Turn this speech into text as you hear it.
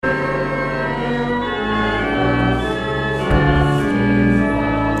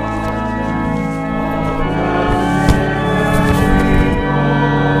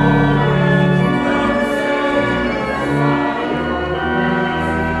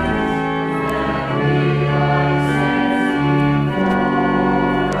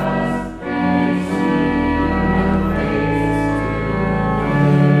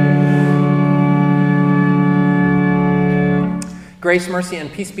Grace, mercy, and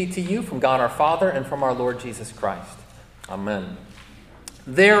peace be to you from God our Father and from our Lord Jesus Christ. Amen.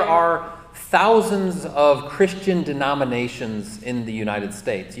 There are thousands of Christian denominations in the United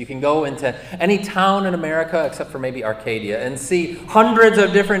States. You can go into any town in America, except for maybe Arcadia, and see hundreds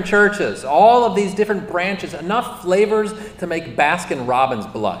of different churches, all of these different branches, enough flavors to make Baskin-Robbins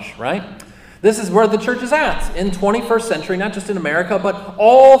blush, right? This is where the church is at in 21st century, not just in America, but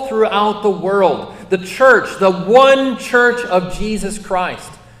all throughout the world. The church, the one church of Jesus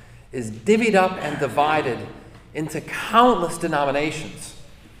Christ, is divvied up and divided into countless denominations.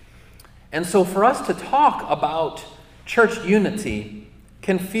 And so for us to talk about church unity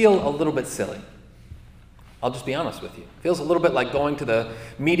can feel a little bit silly. I'll just be honest with you. It feels a little bit like going to the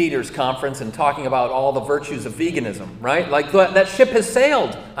Meat Eaters Conference and talking about all the virtues of veganism, right? Like that ship has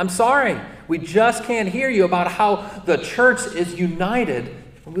sailed. I'm sorry. We just can't hear you about how the church is united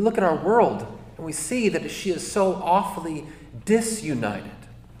when we look at our world and we see that she is so awfully disunited.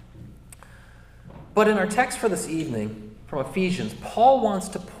 But in our text for this evening from Ephesians, Paul wants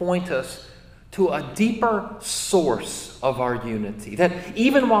to point us to a deeper source of our unity. That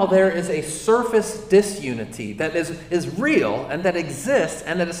even while there is a surface disunity that is real and that exists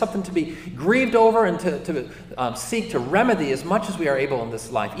and that is something to be grieved over and to seek to remedy as much as we are able in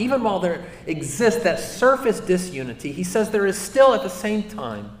this life, even while there exists that surface disunity, he says there is still at the same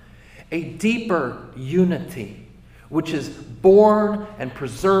time a deeper unity which is born and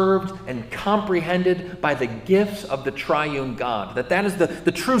preserved and comprehended by the gifts of the triune God. That is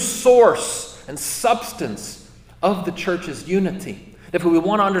the true source and substance of the church's unity. If we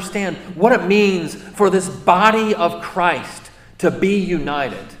want to understand what it means for this body of Christ to be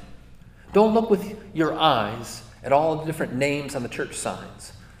united, don't look with your eyes at all the different names on the church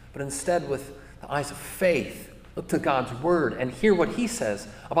signs, but instead with the eyes of faith, look to God's word and hear what he says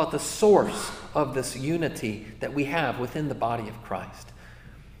about the source of this unity that we have within the body of Christ.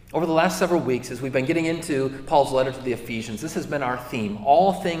 Over the last several weeks, as we've been getting into Paul's letter to the Ephesians, this has been our theme,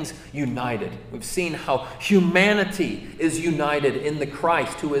 all things united. We've seen how humanity is united in the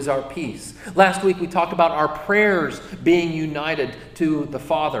Christ who is our peace. Last week we talked about our prayers being united to the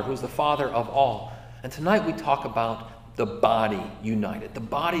Father, who's the Father of all. And tonight we talk about the body united, the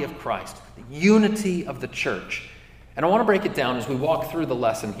body of Christ, the unity of the church. And I want to break it down as we walk through the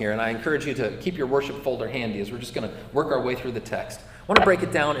lesson here, and I encourage you to keep your worship folder handy as we're just going to work our way through the text. I want to break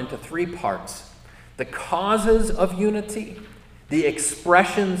it down into three parts: the causes of unity, the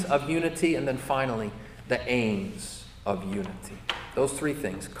expressions of unity, and then finally, the aims of unity. Those three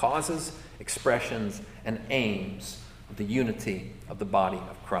things: causes, expressions, and aims of the unity of the body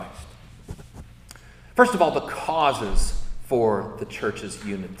of Christ. First of all, the causes for the church's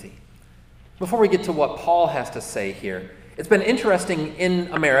unity. Before we get to what Paul has to say here, it's been interesting in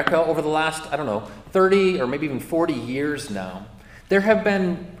America over the last, 30 or maybe even 40 years now. There have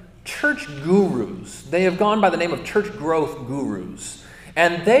been church gurus. They have gone by the name of church growth gurus.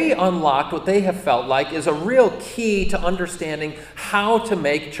 And they unlocked what they have felt like is a real key to understanding how to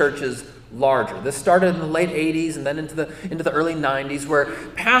make churches larger. This started in the late 80s and then into the early 90s, where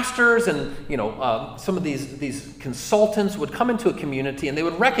pastors and some of these consultants would come into a community and they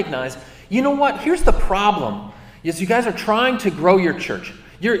would recognize, you know what, here's the problem, is you guys are trying to grow your church.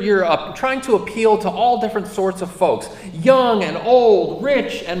 You're trying to appeal to all different sorts of folks, young and old,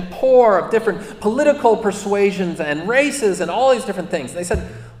 rich and poor, of different political persuasions and races and all these different things. And they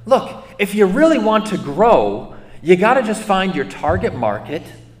said, look, if you really want to grow, you got to just find your target market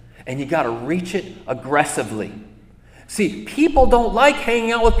and you got to reach it aggressively. See, people don't like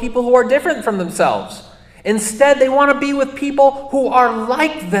hanging out with people who are different from themselves. Instead, they want to be with people who are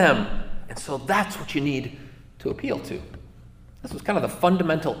like them. And so that's what you need to appeal to. This was kind of the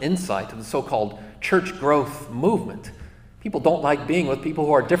fundamental insight of the so-called church growth movement. People don't like being with people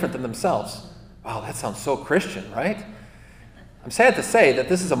who are different than themselves. Wow, that sounds so Christian, right? I'm sad to say that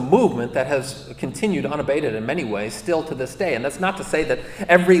this is a movement that has continued unabated in many ways still to this day. And that's not to say that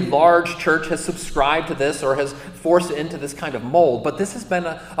every large church has subscribed to this or has forced it into this kind of mold, but this has been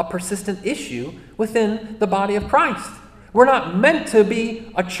a persistent issue within the body of Christ. We're not meant to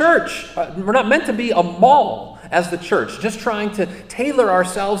be a church. We're not meant to be a mall as the church, just trying to tailor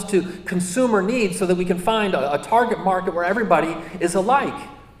ourselves to consumer needs so that we can find a target market where everybody is alike.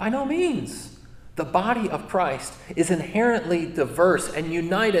 By no means. The body of Christ is inherently diverse and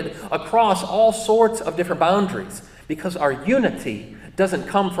united across all sorts of different boundaries, because our unity doesn't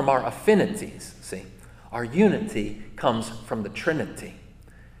come from our affinities, see. Our unity comes from the Trinity.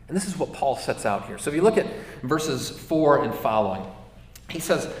 And this is what Paul sets out here. So if you look at verses 4 and following, he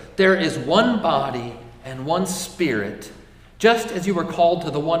says, there is one body and one Spirit, just as you were called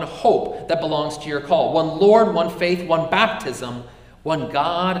to the one hope that belongs to your call. One Lord, one faith, one baptism, one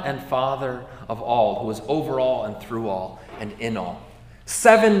God and Father of all, who is over all and through all and in all.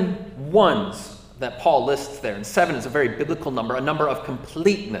 7 ones that Paul lists there, and 7 is a very biblical number, a number of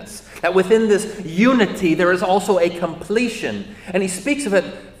completeness. That within this unity there is also a completion. And he speaks of it,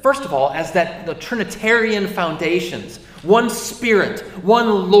 first of all, as that the Trinitarian foundations. One Spirit,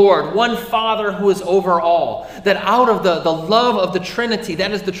 one Lord, one Father who is over all. That out of the love of the Trinity,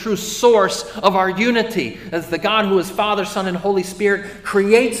 that is the true source of our unity. As the God who is Father, Son, and Holy Spirit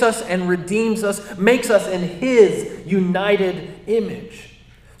creates us and redeems us, makes us in His united image.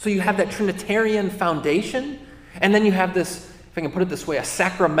 So you have that Trinitarian foundation, and then you have this, if I can put it this way, a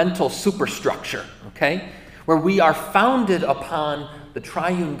sacramental superstructure, okay? Where we are founded upon the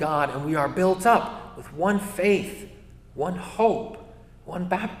triune God, and we are built up with one faith, one hope, one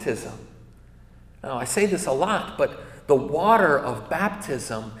baptism. Now, I say this a lot, but the water of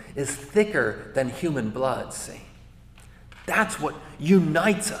baptism is thicker than human blood, see? That's what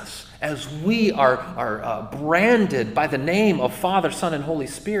unites us as we are branded by the name of Father, Son, and Holy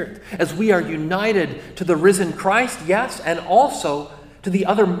Spirit. As we are united to the risen Christ, yes, and also to the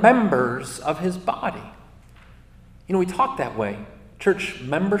other members of His body. You know, we talk that way, church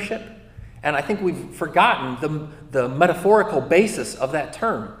membership, and I think we've forgotten the metaphorical basis of that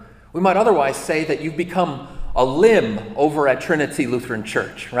term. We might otherwise say that you've become a limb over at Trinity Lutheran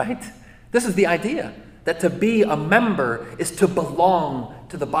Church, right? This is the idea, that to be a member is to belong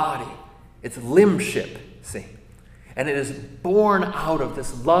to the body. It's limbship, see? And it is born out of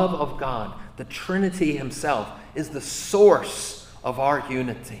this love of God. The Trinity Himself is the source of our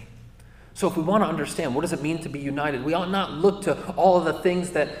unity. So if we want to understand what does it mean to be united, we ought not look to all of the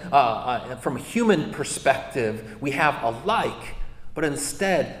things that, from a human perspective, we have alike, but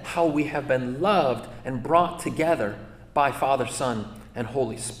instead how we have been loved and brought together by Father, Son, and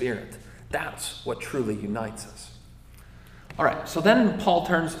Holy Spirit. That's what truly unites us. All right, so then Paul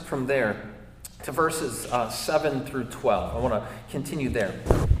turns from there to verses 7 through 12. I want to continue there.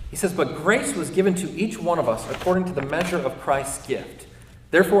 He says, "But grace was given to each one of us according to the measure of Christ's gift.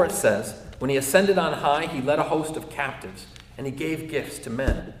 Therefore it says, when He ascended on high, He led a host of captives, and He gave gifts to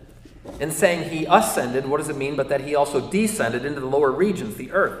men. In saying He ascended, what does it mean but that He also descended into the lower regions,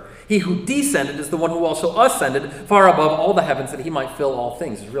 the earth? He who descended is the one who also ascended far above all the heavens, that He might fill all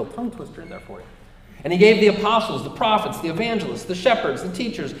things." There's a real tongue twister in there for you. "And He gave the apostles, the prophets, the evangelists, the shepherds, the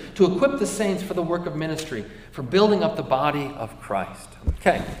teachers, to equip the saints for the work of ministry, for building up the body of Christ."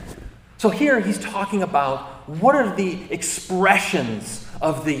 Okay, so here he's talking about what are the expressions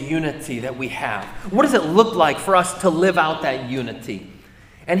of the unity that we have. What does it look like for us to live out that unity?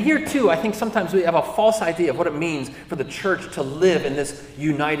 And here too, I think sometimes we have a false idea of what it means for the church to live in this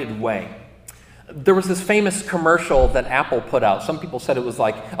united way. There was this famous commercial that Apple put out. Some people said it was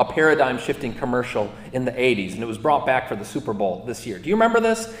like a paradigm-shifting commercial in the 80s, and it was brought back for the Super Bowl this year. Do you remember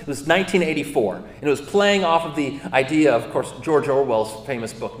this? It was 1984, and it was playing off of the idea of course, George Orwell's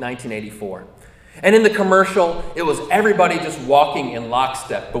famous book, 1984. And in the commercial, it was everybody just walking in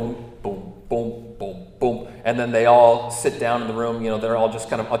lockstep. Boom, boom, boom, boom, boom. And then they all sit down in the room. You know, they're all just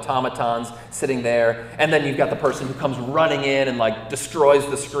kind of automatons sitting there. And then you've got the person who comes running in and like destroys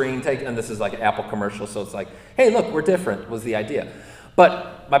the screen. And this is like an Apple commercial, so it's like, hey, look, we're different, was the idea.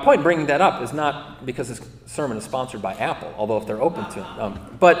 But my point in bringing that up is not because this sermon is sponsored by Apple, although if they're open to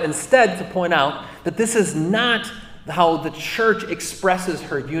it. But instead to point out that this is not how the church expresses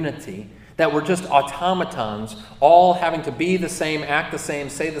her unity, that we're just automatons, all having to be the same, act the same,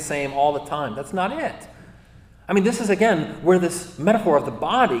 say the same all the time. That's not it. I mean, this is, again, where this metaphor of the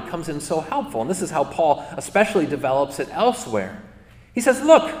body comes in so helpful. And this is how Paul especially develops it elsewhere. He says,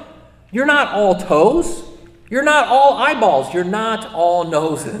 look, you're not all toes. You're not all eyeballs. You're not all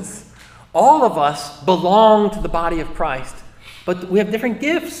noses. All of us belong to the body of Christ, but we have different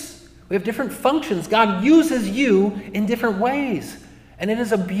gifts. We have different functions. God uses you in different ways. And it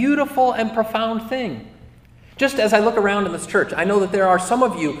is a beautiful and profound thing. Just as I look around in this church, I know that there are some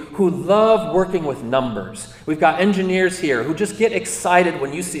of you who love working with numbers. We've got engineers here who just get excited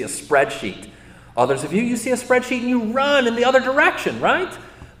when you see a spreadsheet. Others of you, you see a spreadsheet and you run in the other direction, right?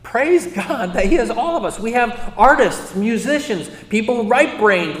 Praise God that He has all of us. We have artists, musicians, people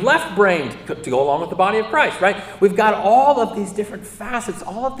right-brained, left-brained, to go along with the body of Christ, right? We've got all of these different facets,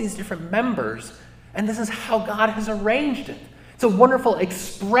 all of these different members, and this is how God has arranged it. It's a wonderful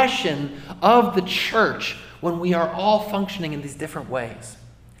expression of the church when we are all functioning in these different ways.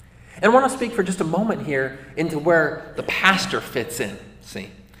 And I want to speak for just a moment here into where the pastor fits in.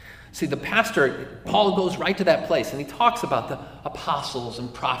 See, the pastor, Paul goes right to that place, and he talks about the apostles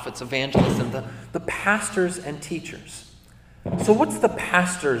and prophets, evangelists, and the pastors and teachers. So what's the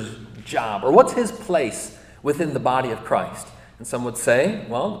pastor's job, or what's his place within the body of Christ? And some would say,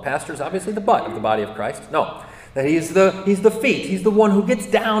 well, the pastor is obviously the butt of the body of Christ. No, that he's the feet. He's the one who gets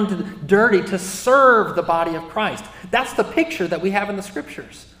down to dirty to serve the body of Christ. That's the picture that we have in the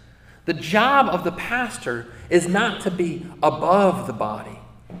Scriptures. The job of the pastor is not to be above the body,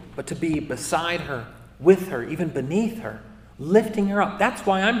 but to be beside her, with her, even beneath her, lifting her up. That's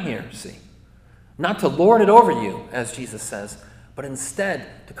why I'm here, see. Not to lord it over you, as Jesus says, but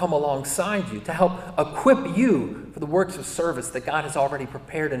instead to come alongside you, to help equip you for the works of service that God has already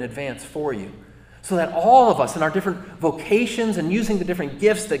prepared in advance for you. So that all of us in our different vocations and using the different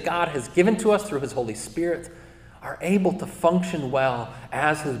gifts that God has given to us through his Holy Spirit are able to function well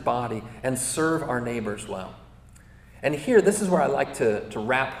as his body and serve our neighbors well. And here, this is where I like to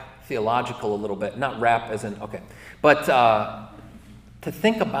wrap theological a little bit. Not wrap as in, okay, but to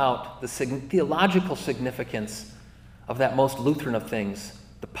think about the theological significance of that most Lutheran of things,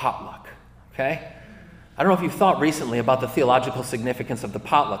 the potluck, okay? I don't know if you've thought recently about the theological significance of the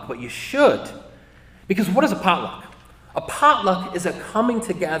potluck, but you should. Because what is a potluck? A potluck is a coming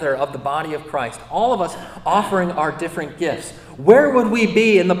together of the body of Christ, all of us offering our different gifts. Where would we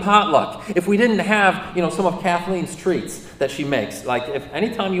be in the potluck if we didn't have, some of Kathleen's treats that she makes? Like, if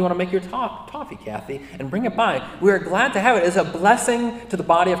anytime you want to make your toffee, Kathy, and bring it by, we are glad to have it as a blessing to the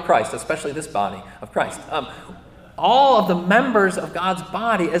body of Christ, especially this body of Christ. All of the members of God's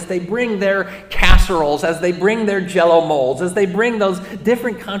body, as they bring their casseroles, as they bring their Jell-O molds, as they bring those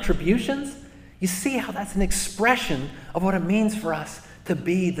different contributions, you see how that's an expression of what it means for us to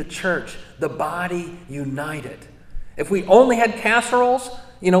be the church, the body united. If we only had casseroles,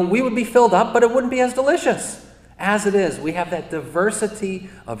 we would be filled up, but it wouldn't be as delicious. As it is, we have that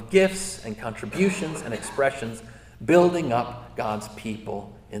diversity of gifts and contributions and expressions building up God's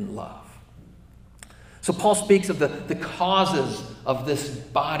people in love. So Paul speaks of the causes of this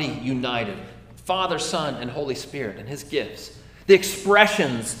body united, Father, Son, and Holy Spirit and his gifts. The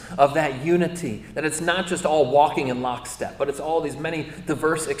expressions of that unity, that it's not just all walking in lockstep, but it's all these many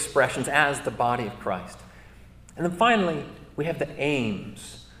diverse expressions as the body of Christ. And then finally, we have the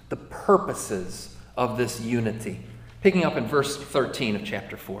aims, the purposes of this unity. Picking up in verse 13 of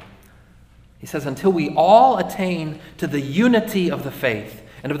chapter 4. He says, until we all attain to the unity of the faith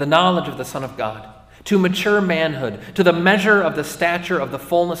and of the knowledge of the Son of God, to mature manhood, to the measure of the stature of the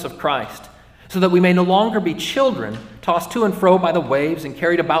fullness of Christ, so that we may no longer be children, tossed to and fro by the waves and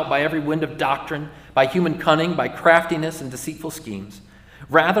carried about by every wind of doctrine, by human cunning, by craftiness and deceitful schemes.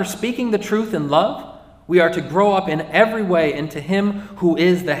 Rather, speaking the truth in love, we are to grow up in every way into him who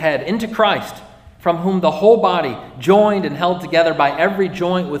is the head, into Christ, from whom the whole body, joined and held together by every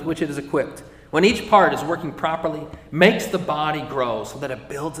joint with which it is equipped, when each part is working properly, makes the body grow so that it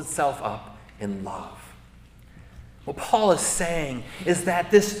builds itself up in love. What Paul is saying is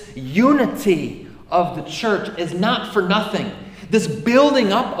that this unity of the church is not for nothing. This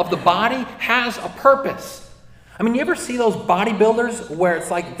building up of the body has a purpose. I mean, you ever see those bodybuilders where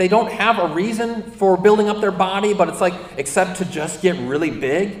it's like they don't have a reason for building up their body, but it's like, except to just get really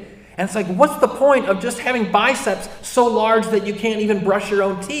big? And it's like, what's the point of just having biceps so large that you can't even brush your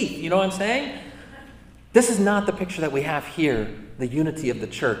own teeth? You know what I'm saying? This is not the picture that we have here, the unity of the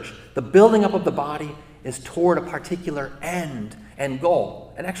church. The building up of the body is toward a particular end and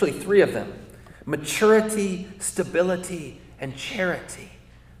goal. And actually 3 of them. Maturity, stability, and charity.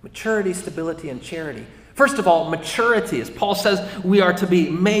 Maturity, stability, and charity. First of all, maturity. As Paul says, we are to be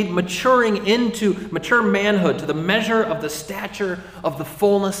made maturing into mature manhood, to the measure of the stature of the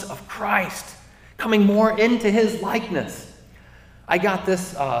fullness of Christ, coming more into his likeness. I got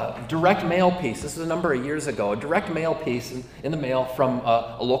this direct mail piece. This is a number of years ago. A direct mail piece in the mail from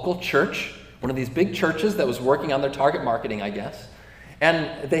a local church, one of these big churches that was working on their target marketing, I guess.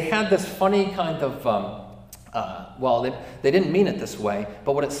 And they had this funny kind of, they didn't mean it this way,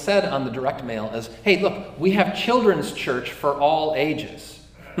 but what it said on the direct mail is, hey, look, we have children's church for all ages.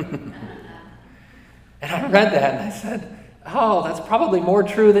 And I read that and I said, oh, that's probably more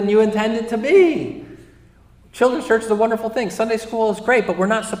true than you intended to be. Children's church is a wonderful thing. Sunday school is great, but we're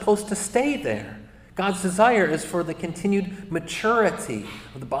not supposed to stay there. God's desire is for the continued maturity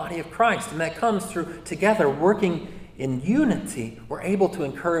of the body of Christ, and that comes through together working in unity. We're able to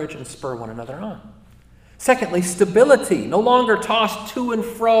encourage and spur one another on. Secondly, stability, no longer tossed to and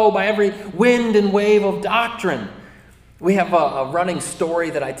fro by every wind and wave of doctrine. We have a running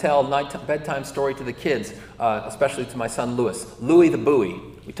story that I tell, bedtime story to the kids, especially to my son Louis. Louis the Buoy.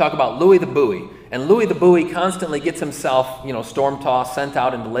 We talk about Louis the Buoy. And Louis the Buoy constantly gets himself, storm-tossed, sent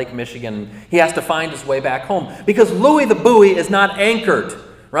out into Lake Michigan. He has to find his way back home. Because Louis the Buoy is not anchored,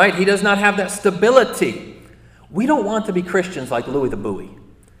 right? He does not have that stability. We don't want to be Christians like Louis the Buoy.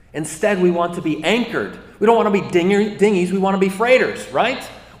 Instead, we want to be anchored We don't want to be dinghies. We want to be freighters, right?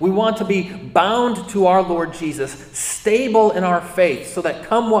 We want to be bound to our Lord Jesus, stable in our faith, so that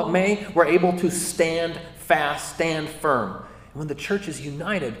come what may, we're able to stand fast, stand firm. And when the church is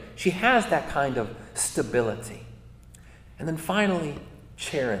united, she has that kind of stability. And then finally,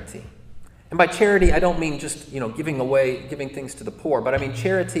 charity. And by charity, I don't mean just, giving things to the poor, but I mean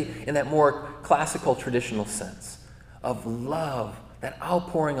charity in that more classical, traditional sense of love, that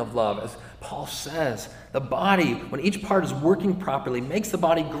outpouring of love. As Paul says, the body, when each part is working properly, makes the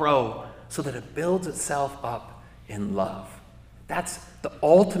body grow so that it builds itself up in love. That's the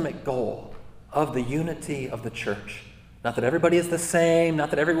ultimate goal of the unity of the church. Not that everybody is the same,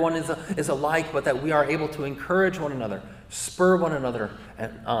 not that everyone is alike, but that we are able to encourage one another, spur one another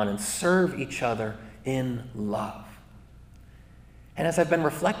on, and serve each other in love. And as I've been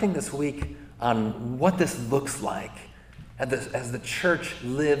reflecting this week on what this looks like as the church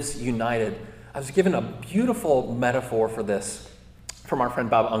lives united, I was given a beautiful metaphor for this from our friend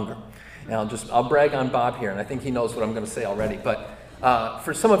Bob Unger. And I'll brag on Bob here, and I think he knows what I'm going to say already. But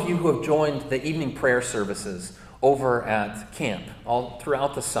for some of you who have joined the evening prayer services over at camp all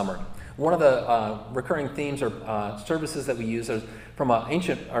throughout the summer, one of the recurring themes or services that we use is from a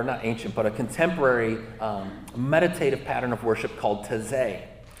contemporary meditative pattern of worship called Taizé.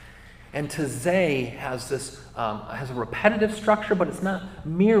 And Taizé has a repetitive structure, but it's not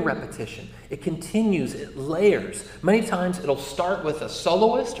mere repetition. It continues, it layers. Many times it'll start with a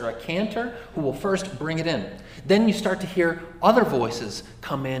soloist or a cantor who will first bring it in. Then you start to hear other voices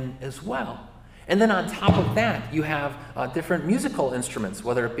come in as well. And then on top of that, you have different musical instruments,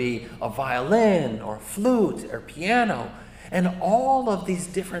 whether it be a violin or a flute or piano. And all of these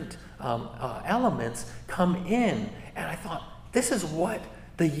different elements come in. And I thought, this is what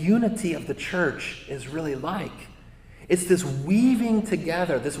the unity of the church is really like. It's this weaving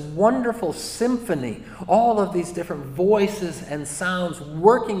together, this wonderful symphony, all of these different voices and sounds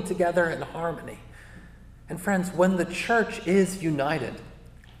working together in harmony. And friends, when the church is united,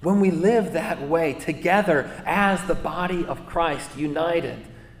 when we live that way together as the body of Christ united,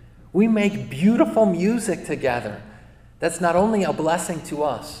 we make beautiful music together that's not only a blessing to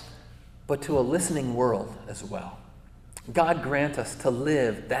us, but to a listening world as well. God grant us to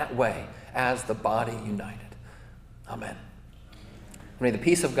live that way as the body united. Amen. May the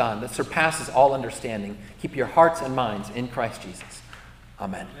peace of God that surpasses all understanding keep your hearts and minds in Christ Jesus.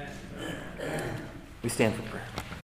 Amen. We stand for prayer.